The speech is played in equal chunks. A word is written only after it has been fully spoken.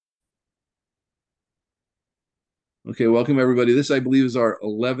Okay, welcome everybody. This, I believe, is our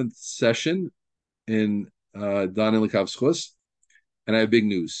 11th session in Don and Lekav's, and I have big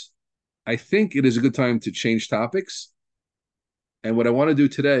news. I think it is a good time to change topics. And what I want to do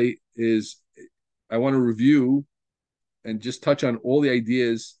today is I want to review and just touch on all the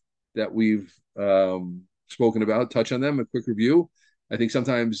ideas that we've spoken about, touch on them, a quick review. I think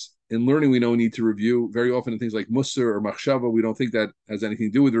sometimes in learning, we don't need to review. Very often in things like Musar or Machshava, we don't think that has anything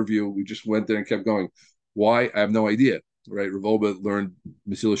to do with review. We just went there and kept going. Why? I have no idea, right? Revolba learned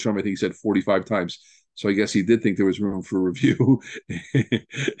Mesilas Yesharim, I think he said 45 times. So I guess he did think there was room for review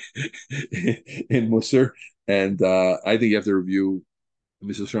in Musar. And I think you have to review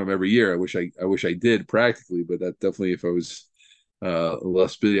Mesilas Yesharim every year. I wish I did practically, but that definitely, if I was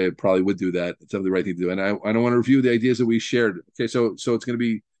less busy, I probably would do that. It's definitely the right thing to do. And I don't want to review the ideas that we shared. Okay, so it's going to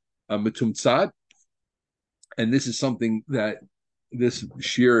be Metumtzad, and this is something that this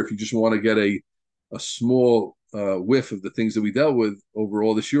year, if you just want to get a small whiff of the things that we dealt with over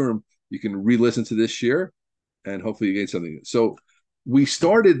all the shiurim, you can re-listen to this year, and hopefully you gain something. So we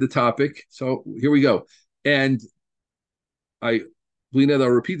started the topic. So here we go, and I, Lena, I'll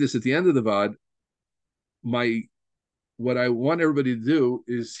repeat this at the end of the VOD. My What I want everybody to do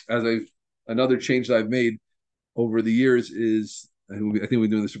is, another change that I've made over the years is, I think we've been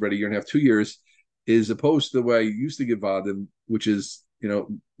doing this for about a year and a half, 2 years, is opposed to the way I used to give vadim, which is,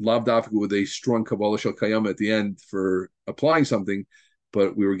 lav dafka with a strong kabbalah shel kayama at the end for applying something,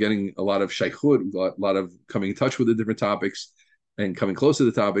 but we were getting a lot of shaykhut, a lot of coming in touch with the different topics and coming close to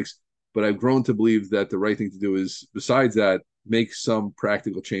the topics. But I've grown to believe that the right thing to do is, besides that, make some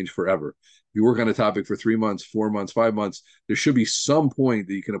practical change forever. You work on a topic for 3 months, 4 months, 5 months, there should be some point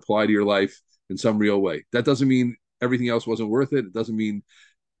that you can apply to your life in some real way. That doesn't mean everything else wasn't worth it. It doesn't mean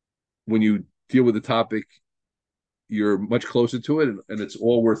when you deal with the topic, you're much closer to it and it's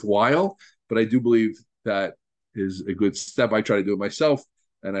all worthwhile. But I do believe that is a good step. I try to do it myself,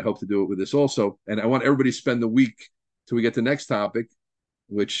 and I hope to do it with this also. And I want everybody to spend the week till we get to the next topic,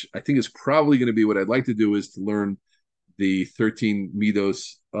 which I think is probably going to be what I'd like to do, is to learn the 13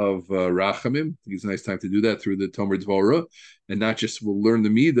 Middos of Rachamim. I think it's a nice time to do that through the Tomer Dvorah, and not just we'll learn the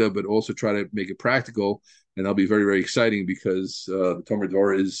Midah, but also try to make it practical. And that'll be very, very exciting, because the Tomer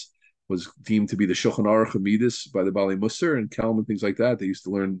Dvorah was deemed to be the Shulchan Aruch of Midas by the Bali Musar and Kelm and things like that. They used to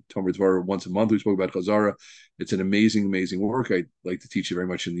learn Tomer Dvorah once a month. We spoke about Chazara. It's an amazing, amazing work. I like to teach it very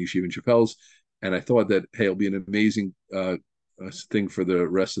much in the Yeshiva and Shapell's. And I thought that, hey, it'll be an amazing thing for the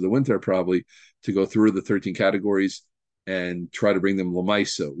rest of the winter, probably, to go through the 13 categories and try to bring them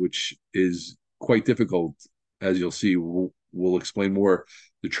lamaisa, which is quite difficult, as you'll see. We'll explain more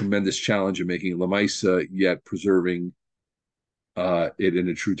the tremendous challenge of making lamaisa yet preserving it in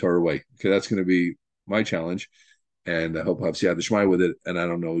a true Torah way. Okay, that's going to be my challenge, and I hope I'll have siyata d'shmaya with it. And I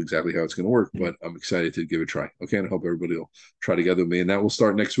don't know exactly how it's going to work, but I'm excited to give it a try. Okay, and I hope everybody will try together with me, and that will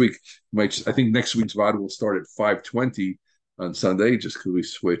start next week. I think next week's VOD will start at 5:20 on Sunday, just because we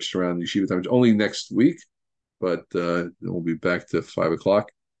switched around the yeshiva times. Only next week, but we'll be back to 5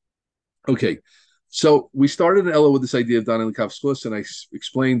 o'clock. Okay, so we started in Ella with this idea of Dan and Kavskos, and I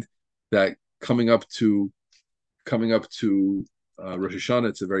explained that coming up to Rosh Hashanah,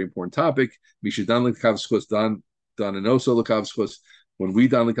 it's a very important topic. Misha Dan Lekavskos, Dan and Oso Lekavskos. When we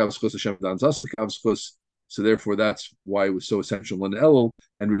Dan Lekavskos, Hashem Dan us Lekavskos. So therefore, that's why it was so essential in Elul,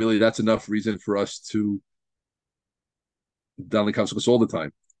 and really, that's enough reason for us to Dan Lekavskos all the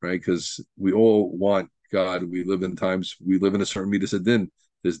time, right? Because we all want God. We live in a certain Midas Adin.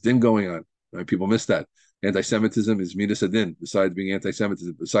 There's din going on, right? People miss that. Anti-Semitism is Midas Adin, besides being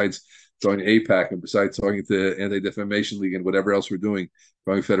anti-Semitism, besides joining APAC, and besides talking to Anti-Defamation League and whatever else we're doing,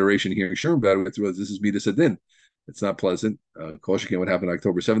 going Federation, hearing Sherm about it, this is Midas Adin. It's not pleasant. Kosher what happened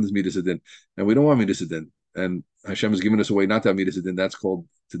October 7th is Midas Adin, and we don't want Midas Adin. And Hashem has given us a way not to have Midas Adin. That's called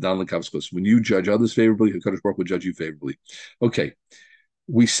Tedan Lekavskos. When you judge others favorably, HaKadosh Baruch will judge you favorably. Okay.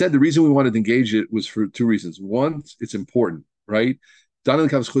 We said the reason we wanted to engage it was for two reasons. One, it's important, right? Dana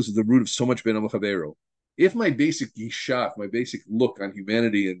Kavskos is the root of so much Ben Amachavero. If my basic yishaf, my basic look on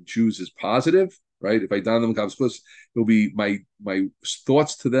humanity and Jews is positive, right? If I don them Kavskos, it'll be my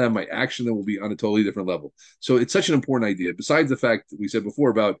thoughts to them, my action them will be on a totally different level. So it's such an important idea. Besides the fact that we said before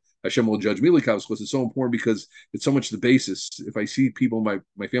about Hashem will judge me like Kavskos, it's so important because it's so much the basis. If I see people,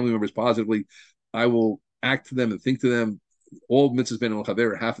 my family members positively, I will act to them and think to them. All mitzvahs ben al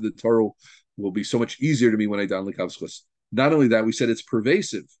chaver, half of the Torah will be so much easier to me when I don lekavskos. Not only that, we said it's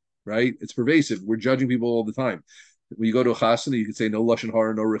pervasive, right? It's pervasive. We're judging people all the time. When you go to a chasana, you can say no lashon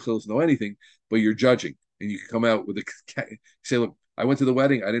hara, no rechils, no anything, but you're judging, and you can come out with say, look, I went to the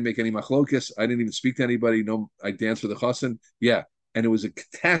wedding, I didn't make any machlokes, I didn't even speak to anybody. No, I danced with the chassan. Yeah, and it was a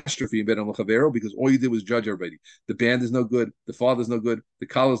catastrophe in Ben Al-Chavero because all you did was judge everybody. The band is no good, the father's no good, the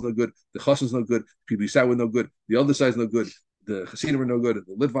kala is no good, the chassan's no good, the people you sat with no good, the other side's no good, the Hasidim are no good,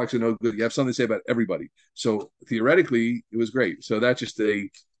 the Litvaks are no good. You have something to say about everybody. So theoretically, it was great. So that's just a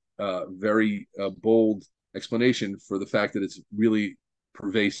very bold explanation for the fact that it's really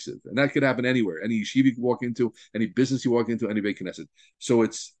pervasive, and that could happen anywhere. Any yeshiva you walk into, any business you walk into, any Beit Knesset. So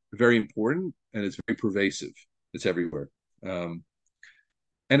it's very important and it's very pervasive. It's everywhere. And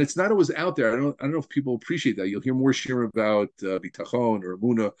it's not always out there. I don't know if people appreciate that. You'll hear more shir about bitachon or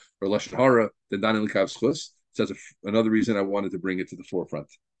Amuna or Lashon Hara than Daniel Kav Schus. So that's another reason I wanted to bring it to the forefront.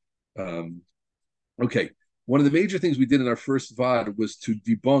 Okay. One of the major things we did in our first Vaad was to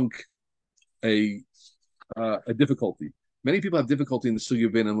debunk a difficulty. Many people have difficulty in the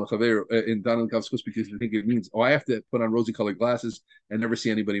Sugya bin and Lachaver in Daniel Kav Schus because they think it means, oh, I have to put on rosy colored glasses and never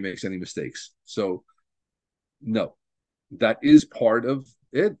see anybody makes any mistakes. So, no, that is part of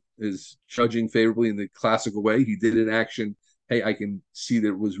it, is judging favorably in the classical way. He did an action. Hey, I can see that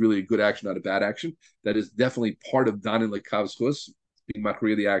it was really a good action, not a bad action. That is definitely part of Danin Lekav's Chus, being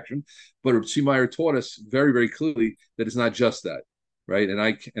Makriya the action. But Rabbi Schoonmaker taught us very, very clearly that it's not just that, right? And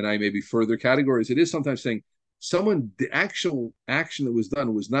I maybe further categories. It is sometimes saying the actual action that was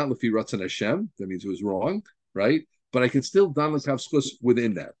done was not Lefi Ratzon Hashem. That means it was wrong, right? But I can still Danin Lekav's Chus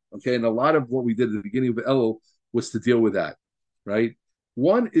within that, okay? And a lot of what we did at the beginning of Elul was to deal with that, right?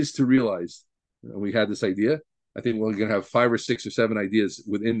 One is to realize, we had this idea. I think we're going to have 5 or 6 or 7 ideas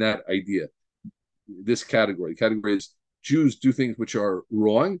within that idea. This category. The category is Jews do things which are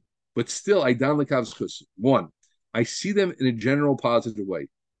wrong, but still, Aidan Lekavskus. One, I see them in a general positive way.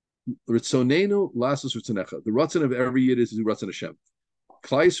 Ritzonenu lasus ritzonecha. The ratzon of every yid is to do ratzon Hashem.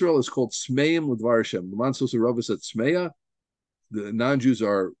 Klal Yisrael is called Smeim l'dvar Hashem. L'man sosa Rava said Smeya. The non-Jews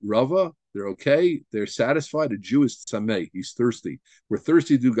are Rava. They're okay. They're satisfied. A Jew is Tzameh. He's thirsty. We're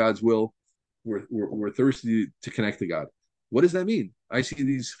thirsty to do God's will. We're thirsty to connect to God. What does that mean? I see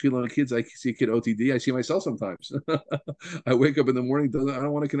these Chilon kids. I see a kid OTD. I see myself sometimes. I wake up in the morning. I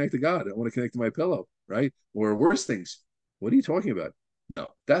don't want to connect to God. I want to connect to my pillow, right? Or worse things. What are you talking about? No,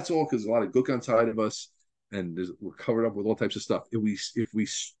 that's all because a lot of gook inside of us, and we're covered up with all types of stuff.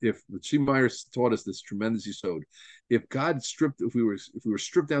 If Myers taught us this tremendous yisod, if we were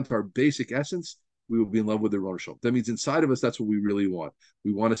stripped down to our basic essence, we will be in love with the Rosh. That means inside of us, that's what we really want.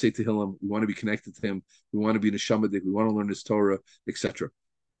 We want to say Tehillim. We want to be connected to Him. We want to be Neshamadik. We want to learn His Torah, etc.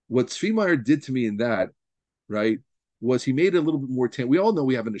 What Tzvi Meyer did to me in that, right, was he made it a little bit more tangible. We all know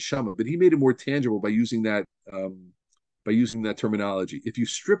we have a neshama, but he made it more tangible by using that terminology. If you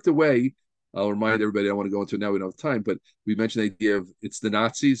stripped away, I'll remind everybody, I don't want to go into it now, we don't have time, but we mentioned the idea of it's the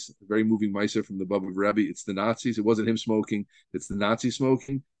Nazis, a very moving Meiser from the Baba of Rebbe. It's the Nazis. It wasn't him smoking. It's the Nazi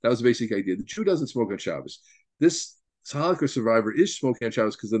smoking. That was the basic idea. The Jew doesn't smoke on Shabbos. This Holocaust survivor is smoking on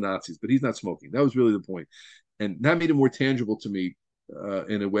Shabbos because of the Nazis, but he's not smoking. That was really the point. And that made it more tangible to me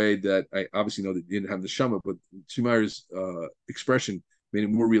in a way that I obviously know that he didn't have the Shema, but Shumayer's expression made it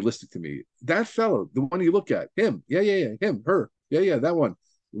more realistic to me. That fellow, the one you look at, him, him, her, that one,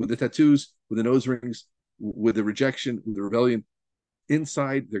 with the tattoos, with the nose rings, with the rejection, with the rebellion.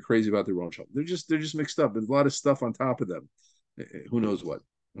 Inside, they're crazy about their own shop. They're just mixed up. There's a lot of stuff on top of them. Who knows what?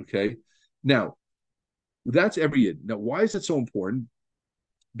 Okay. Now, that's every yid. Now, why is that so important?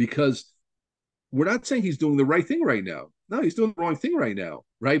 Because we're not saying he's doing the right thing right now. No, he's doing the wrong thing right now,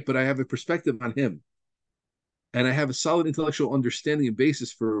 right? But I have a perspective on him. And I have a solid intellectual understanding and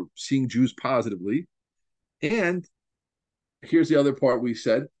basis for seeing Jews positively. And here's the other part we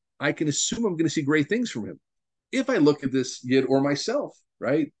said, I can assume I'm going to see great things from him. If I look at this yid or myself,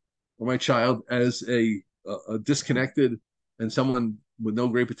 right, or my child as a disconnected and someone with no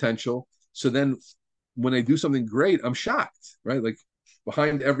great potential, so then when I do something great, I'm shocked, right? Like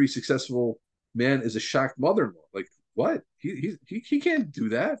behind every successful man is a shocked mother-in-law. Like, what? He can't do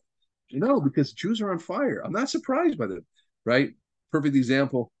that. No, because Jews are on fire. I'm not surprised by them, right? Perfect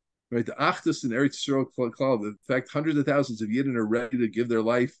example, right? The Achdus in Eretz Yisrael, the fact hundreds of thousands of Yidden are ready to give their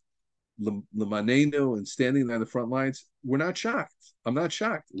life L'manenu and standing there on the front lines. We're not shocked. I'm not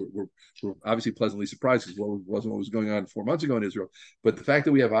shocked. We're obviously pleasantly surprised because wasn't what was going on 4 months ago in Israel. But the fact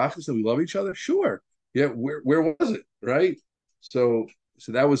that we have Achdus and we love each other, sure. Yeah, where was it, right? So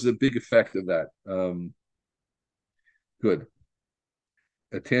that was the big effect of that. Good.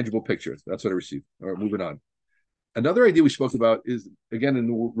 A tangible picture. That's what I received. All right, moving on. Another idea we spoke about is, again, in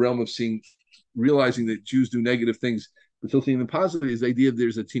the realm of realizing that Jews do negative things, but still seeing them positive, is the idea of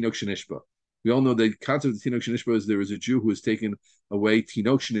there's a Tinok Shenishba. We all know the concept of Tinok Shenishba is there is a Jew who has taken away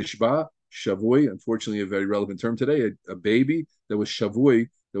Tinok Shenishba, Shavui, unfortunately a very relevant term today, a baby that was Shavui,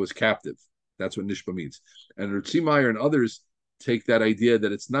 that was captive. That's what Nishba means. And Ritzi Meyer and others take that idea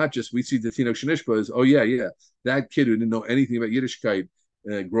that it's not just, we see the Tinok Shenishba as, oh yeah, that kid who didn't know anything about Yiddishkeit,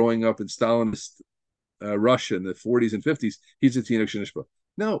 growing up in Stalinist Russia in the 40s and 50s, he's a Tinok Shenishba.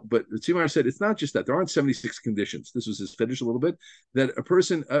 No, but Tzimar said it's not just that. There aren't 76 conditions. This was his finish a little bit, that a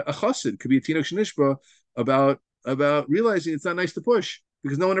person, a chassid, could be a Tinok Shenishba about realizing it's not nice to push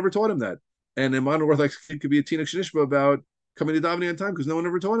because no one ever taught him that. And a modern Orthodox kid could be a Tinok Shenishba about coming to davening on time because no one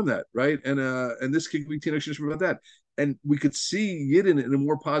ever taught him that, right? And this kid could be Tinok Shenishba about that. And we could see Yidden in a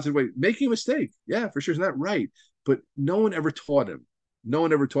more positive way, making a mistake. Yeah, for sure, it's not right. But no one ever taught him. No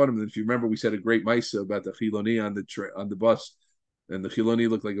one ever taught him. And if you remember, we said a great Maisa about the Chiloni on the bus, and the Chiloni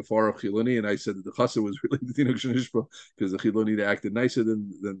looked like a far off Chiloni, and I said that the Chassid was really the Tinok Shenishba because the Chiloni acted nicer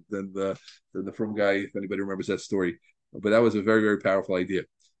than the Frum guy, if anybody remembers that story. But that was a very, very powerful idea.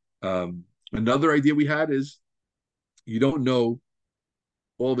 Another idea we had is you don't know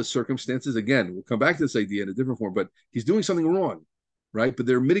all of his circumstances. Again, we'll come back to this idea in a different form, but he's doing something wrong, right? But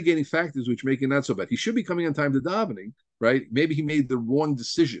there are mitigating factors which make it not so bad. He should be coming on time to davening, right? Maybe he made the wrong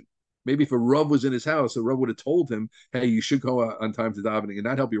decision. Maybe if a Rav was in his house, a Rav would have told him, hey, you should go on time to davening and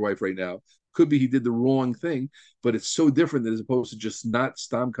not help your wife right now. Could be he did the wrong thing, but it's so different than as opposed to just not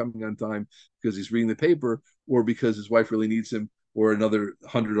stop coming on time because he's reading the paper or because his wife really needs him or another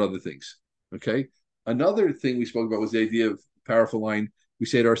 100 other things, okay? Another thing we spoke about was the idea of powerful line. We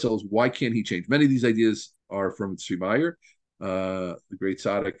say to ourselves, why can't he change? Many of these ideas are from Tzvi Meyer, the great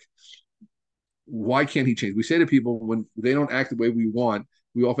tzaddik. Why can't he change? We say to people when they don't act the way we want,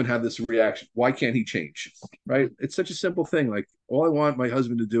 we often have this reaction. Why can't he change? Right? It's such a simple thing. Like, all I want my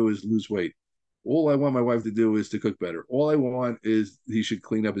husband to do is lose weight. All I want my wife to do is to cook better. All I want is he should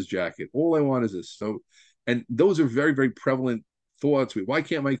clean up his jacket. All I want is this. So, and those are very, very prevalent thoughts. Why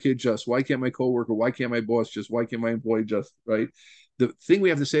can't my kid just? Why can't my coworker? Why can't my boss just? Why can't my employee just? Right? The thing we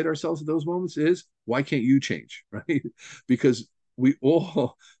have to say to ourselves at those moments is, why can't you change? Right? Because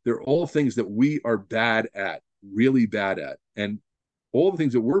they're all things that we are bad at, really bad at. And all the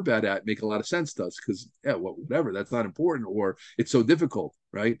things that we're bad at make a lot of sense to us because, yeah, well, whatever, that's not important or it's so difficult,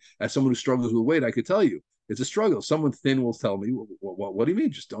 right? As someone who struggles with weight, I could tell you it's a struggle. Someone thin will tell me, what do you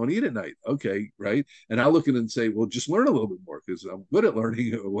mean? Just don't eat at night. Okay, right? And I'll look at it and say, well, just learn a little bit more because I'm good at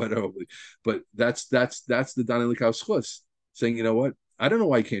learning or whatever. But that's the Daniel Schluss saying, you know what? I don't know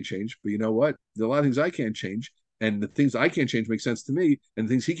why I can't change, but you know what? There are a lot of things I can't change. And the things I can't change make sense to me, and the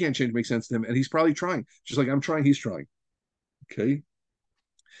things he can't change make sense to him. And he's probably trying. Just like I'm trying, he's trying. Okay.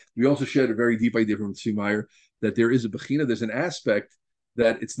 We also shared a very deep idea from Tzvi Meyer that there is a bechina, there's an aspect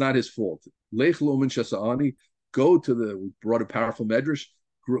that it's not his fault. Lech lo'umen shasa'ani, go to we brought a powerful medrash,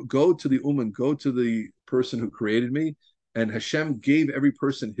 go to the uman, go to the person who created me, and Hashem gave every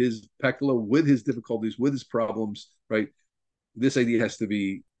person his pekla with his difficulties, with his problems, right? This idea has to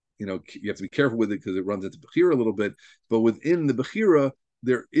be, you have to be careful with it because it runs into bechira a little bit, but within the bechira,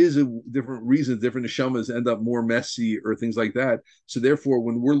 there is a different reason, different neshamas end up more messy or things like that. So therefore,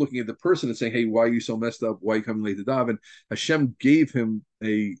 when we're looking at the person and saying, hey, why are you so messed up? Why are you coming late to daven? Hashem gave him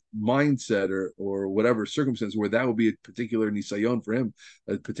a mindset or whatever circumstance where that would be a particular nisayon for him,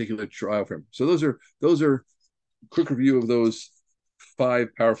 a particular trial for him. So those are quick review of those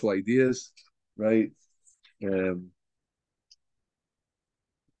 5 powerful ideas, right?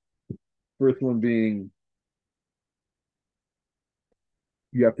 First one being,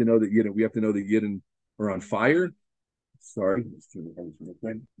 we have to know that Yidden are on fire. Sorry. Right,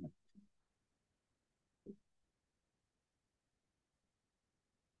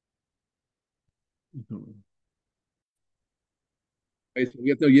 so we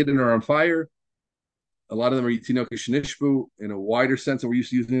have to know Yidden are on fire. A lot of them are Yitinok Shnishbu in a wider sense than we're used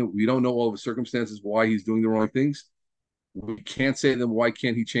to using it. We don't know all of the circumstances why he's doing the wrong things. We can't say to them, why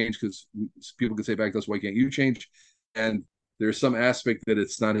can't he change? Because people can say back to us, why can't you change? And there's some aspect that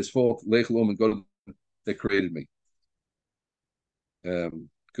it's not his fault. Lech Lom and go to them that created me.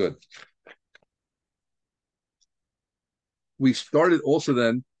 Good. We started also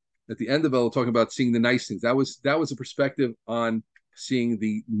then at the end of it talking about seeing the nice things. That was a perspective on seeing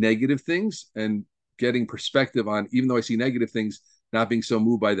the negative things and getting perspective on, even though I see negative things, not being so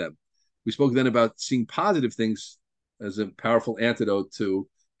moved by them. We spoke then about seeing positive things as a powerful antidote to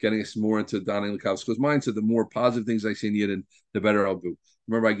getting us more into Donnie Lukowski's mind. So the more positive things I see in Yidden, the better I'll do.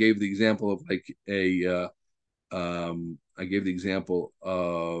 Remember, I gave the example of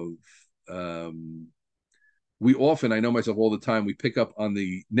we often, I know myself all the time, we pick up on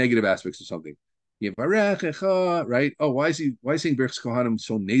the negative aspects of something. Right? Oh, why is he saying Berch's Kohanim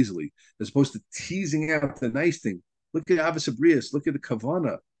so nasally as opposed to teasing out the nice thing? Look at Avos Abrius, look at the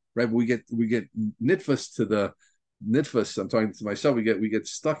Kavana, right? We get nitfas to the nitfas. I'm talking to myself. We get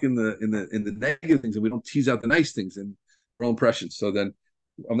stuck in the negative things, and we don't tease out the nice things. And impressions. So then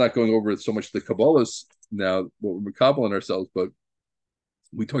I'm not going over so much the Kabbalahs now, what we're Kabbalah ourselves, but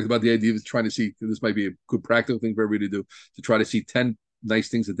we talked about the idea of trying to see, this might be a good practical thing for everybody to do, to try to see 10 nice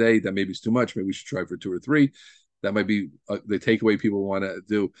things a day. That maybe is too much. Maybe we should try for 2 or 3. That might be the takeaway people want to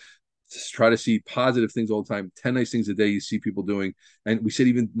do. Just try to see positive things all the time. 10 nice things a day you see people doing. And we said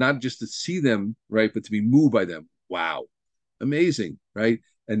even not just to see them, right, but to be moved by them. Wow. Amazing, right?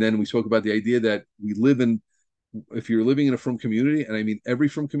 And then we spoke about the idea that we live in, if you're living in a frum community, and I mean every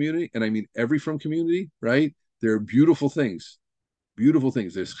frum community, and I mean every frum community, right? There are beautiful things. Beautiful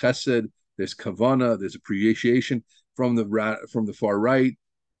things. There's chesed, there's kavana, there's appreciation from the far right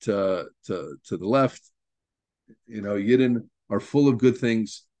to the left. Yidden are full of good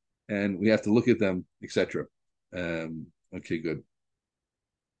things, and we have to look at them, etc. Okay, good.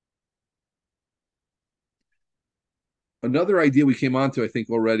 Another idea we came onto, I think,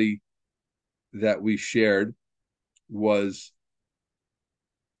 already that we shared was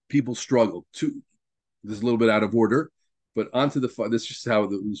people struggle. This is a little bit out of order, but onto this is just how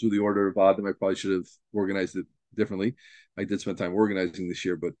this was the order of Vaad. I probably should have organized it differently. I did spend time organizing this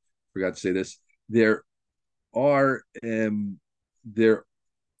year, but forgot to say this. There are a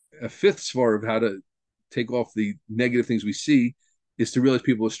fifth svar of how to take off the negative things we see is to realize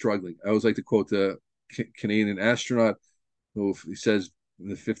people are struggling. I always like to quote the Canadian astronaut who he says,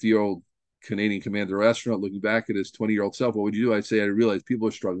 the 50-year-old Canadian commander or astronaut looking back at his 20-year-old self, what would you do? I'd say I realize people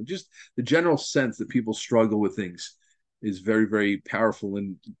are struggling. Just the general sense that people struggle with things is very, very powerful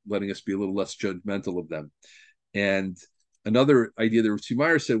in letting us be a little less judgmental of them. And another idea that Rabbi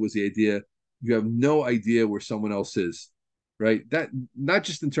Meyer said was the idea you have no idea where someone else is, right? That not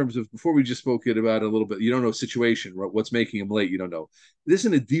just in terms of, before we just spoke it about a little bit, you don't know situation, right? What's making him late, you don't know. This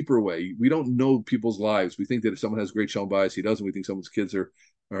in a deeper way. We don't know people's lives. We think that if someone has great shalom bias, he doesn't. We think someone's kids are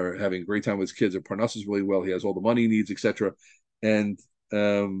having a great time with his kids, or Parnassus really well, he has all the money he needs, etc. And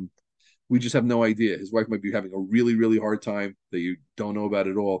we just have no idea. His wife might be having a really, really hard time that you don't know about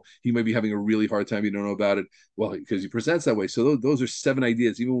at all. He might be having a really hard time you don't know about it. Well, because he presents that way. So those are 7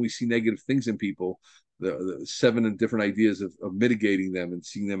 ideas. Even when we see negative things in people, the 7 different ideas of mitigating them and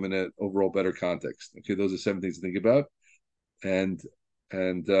seeing them in an overall better context. Okay, those are 7 things to think about.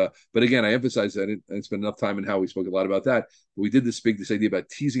 But again, I emphasize that I didn't spend enough time in how we spoke a lot about that. But we did this idea about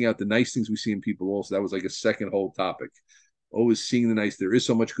teasing out the nice things we see in people. Also, that was like a second whole topic. Always seeing the nice. There is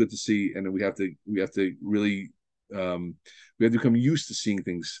so much good to see, and we have to really we have to become used to seeing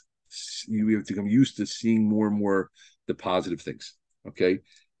things. We have to become used to seeing more and more the positive things. Okay,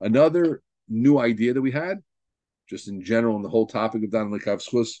 another new idea that we had, just in general, in the whole topic of Dan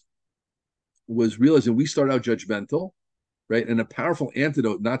Lekavskos, was realizing we start out judgmental, right? And a powerful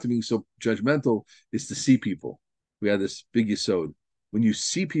antidote not to being so judgmental is to see people. We had this big yesod. When you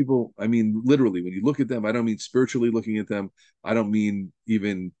see people, I mean, literally, when you look at them, I don't mean spiritually looking at them. I don't mean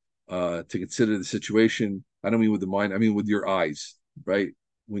even to consider the situation. I don't mean with the mind. I mean with your eyes, right?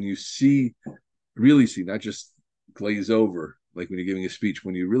 When you really see, not just glaze over, like when you're giving a speech,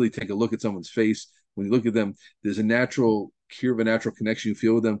 when you really take a look at someone's face, when you look at them, there's a natural connection you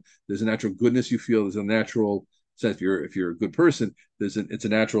feel with them. There's a natural goodness you feel. There's a natural sense. If you're a good person, it's a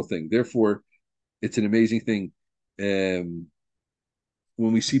natural thing. Therefore, it's an amazing thing.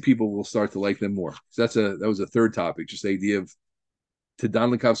 When we see people, we'll start to like them more. So that was a third topic, just the idea of to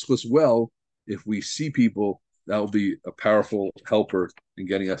dan l'kavskos well. If we see people, that will be a powerful helper in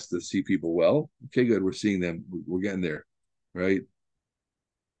getting us to see people well. Okay, good. We're seeing them. We're getting there, right?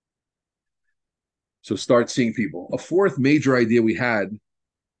 So start seeing people. A fourth major idea we had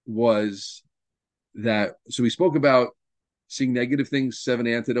was that, so we spoke about seeing negative things, 7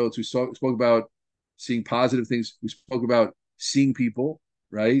 antidotes. We spoke about seeing positive things. We spoke about seeing people,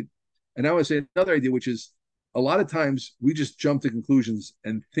 right? And I want to say another idea, which is a lot of times we just jump to conclusions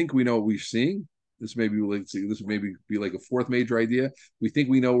and think we know what we're seeing. This may be like a fourth major idea. We think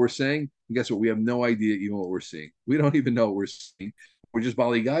we know what we're saying. And guess what? We have no idea even what we're seeing. We don't even know what we're seeing. We're just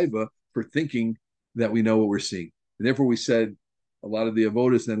Bali Gaiva for thinking that we know what we're seeing. And therefore, we said a lot of the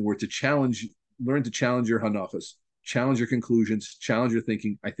avodas then were to learn to challenge your hanachas, challenge your conclusions, challenge your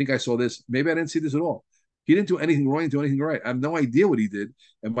thinking. I think I saw this. Maybe I didn't see this at all. He didn't do anything wrong, he didn't do anything right. I have no idea what he did.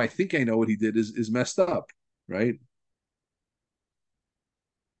 And my think I know what he did is messed up, right?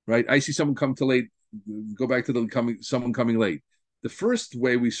 Right? I see someone come to late, go back to someone coming late. The first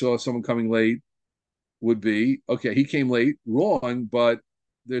way we saw someone coming late would be, okay, he came late, wrong, but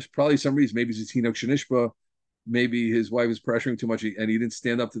there's probably some reason. Maybe it's Hinok Shanishba, maybe his wife is pressuring too much and he didn't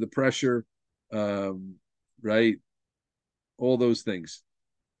stand up to the pressure, right? All those things.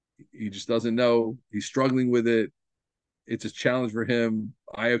 He just doesn't know. He's struggling with it. It's a challenge for him.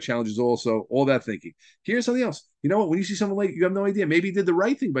 I have challenges also. All that thinking. Here's something else. You know what? When you see someone late, you have no idea. Maybe he did the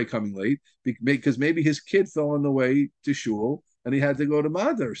right thing by coming late because maybe his kid fell on the way to shul and he had to go to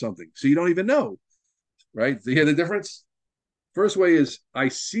Mada or something. So you don't even know, right? Do you hear the difference? First way is I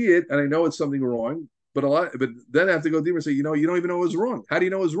see it and I know it's something wrong, but then I have to go deeper and say, you don't even know it was wrong. How do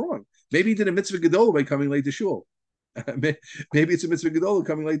you know it was wrong? Maybe he did a mitzvah gedolah by coming late to shul. Maybe it's a mitzvah gedolah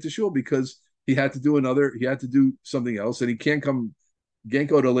coming late to shul because he had to do something else, and he can't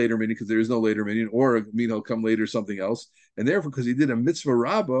go to a later meeting because there is no later meeting, or a meeting he'll come later something else, and therefore because he did a mitzvah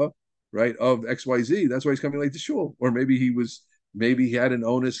rabbah, right, of XYZ, that's why he's coming late to shul. Or maybe he had an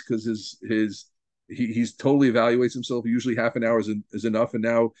onus because he's totally evaluates himself. Usually half an hour is enough, and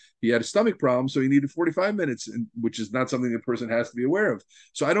now he had a stomach problem, so he needed 45 minutes, which is not something the person has to be aware of.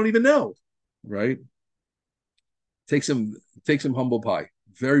 So I don't even know, right? Take some humble pie.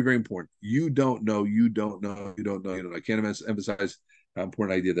 Very, very important. You don't know, you don't know, you don't know, you don't know. I can't emphasize how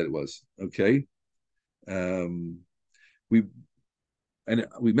important idea that it was. Okay. Um, we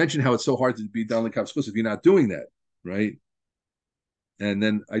we mentioned how it's so hard to be down the kapskus if you're not doing that, right? And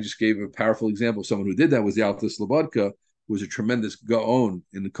then I just gave a powerful example of someone who did that was the Alta Slobodka, who was a tremendous gaon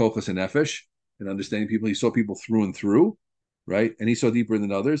in the kochas and nefesh and understanding people. He saw people through and through, right? And he saw deeper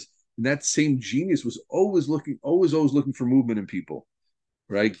than others. And that same genius was always looking for movement in people,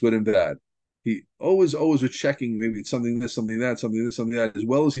 right? Good and bad. He always was checking maybe it's something this, something that, something this, something that, as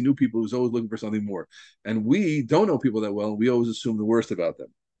well as he knew people. He was always looking for something more. And we don't know people that well, and we always assume the worst about them.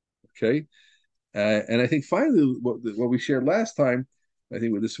 Okay. And I think finally, what we shared last time, I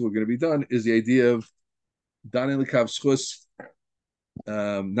think what this is going to be done is the idea of Danin Lekav Schus,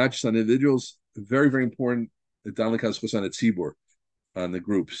 not just on individuals, very, very important, Danin Lekav Schus on a tzibur, on the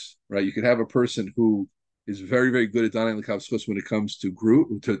groups, right? You could have a person who is very, very good at Danin Lekav Schus when it comes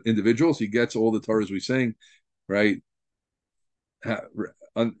to individuals. He gets all the Torahs we're saying, right?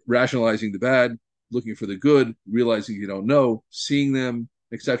 Rationalizing the bad, looking for the good, realizing you don't know, seeing them,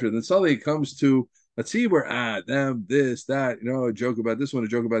 etc. Then suddenly it comes to let's see where them, this, that, a joke about this one, a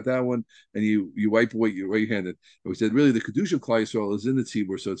joke about that one, and you wipe away your handed. And we said really the kedusha of Klal Yisrael is in the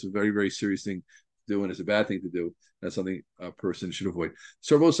tzibur, so it's a very, very serious thing to do, and it's a bad thing to do. That's something a person should avoid.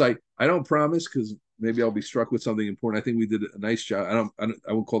 So both I don't promise because maybe I'll be struck with something important. I think we did a nice job.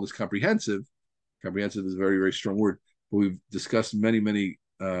 I won't call this comprehensive. Comprehensive is a very, very strong word, but we've discussed many, many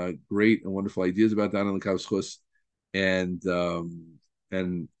great and wonderful ideas about Danin Lekav Schus,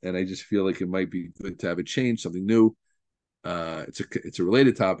 and I just feel like it might be good to have a change, something new. It's a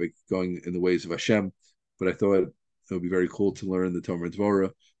related topic going in the ways of Hashem, but I thought it would be very cool to learn the Tomer Dvorah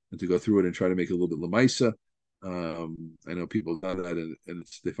and to go through it and try to make it a little bit lemaisa. I know people have done that and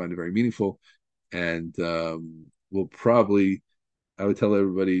they find it very meaningful, and we'll probably. I would tell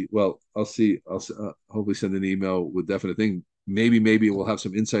everybody. Well, I'll see. I'll hopefully send an email with definite thing. Maybe we'll have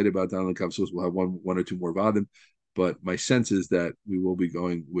some insight about Danin Lekav Schus. We'll have one or two more vadim. But my sense is that we will be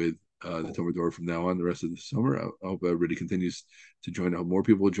going with the Tomer Dvorah from now on the rest of the summer. I hope everybody continues to join. I hope more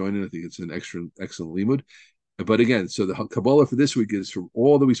people will join in. I think it's an excellent limud. But again, so the Kabbalah for this week is from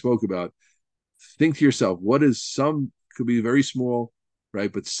all that we spoke about. Think to yourself, what is could be very small,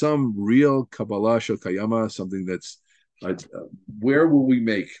 right? But some real Kabbalah Shel Kayama, something that's where will we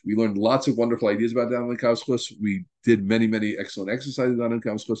make? We learned lots of wonderful ideas about Danin Lekav Schus. We did many, many excellent exercises on Danin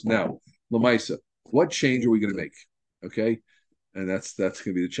Lekav Schus. Now, Lamaisa, what change are we going to make? Okay, and that's going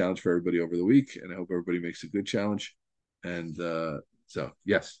to be the challenge for everybody over the week, and I hope everybody makes a good challenge. And so,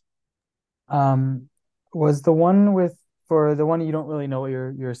 yes, Was the one for the one you don't really know what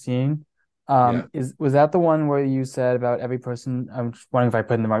you're seeing? yeah, Was that the one where you said about every person? I'm just wondering if I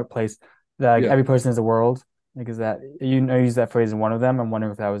put in the right place. That like yeah, every person is a world. Like is that you know use that phrase in one of them? I'm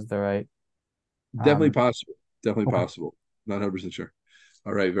wondering if that was the right. definitely Um, possible. Definitely okay. possible. Not 100% sure.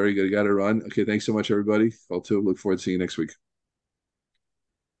 All right, very good. I got to run. Okay, thanks so much, everybody. I'll too look forward to seeing you next week.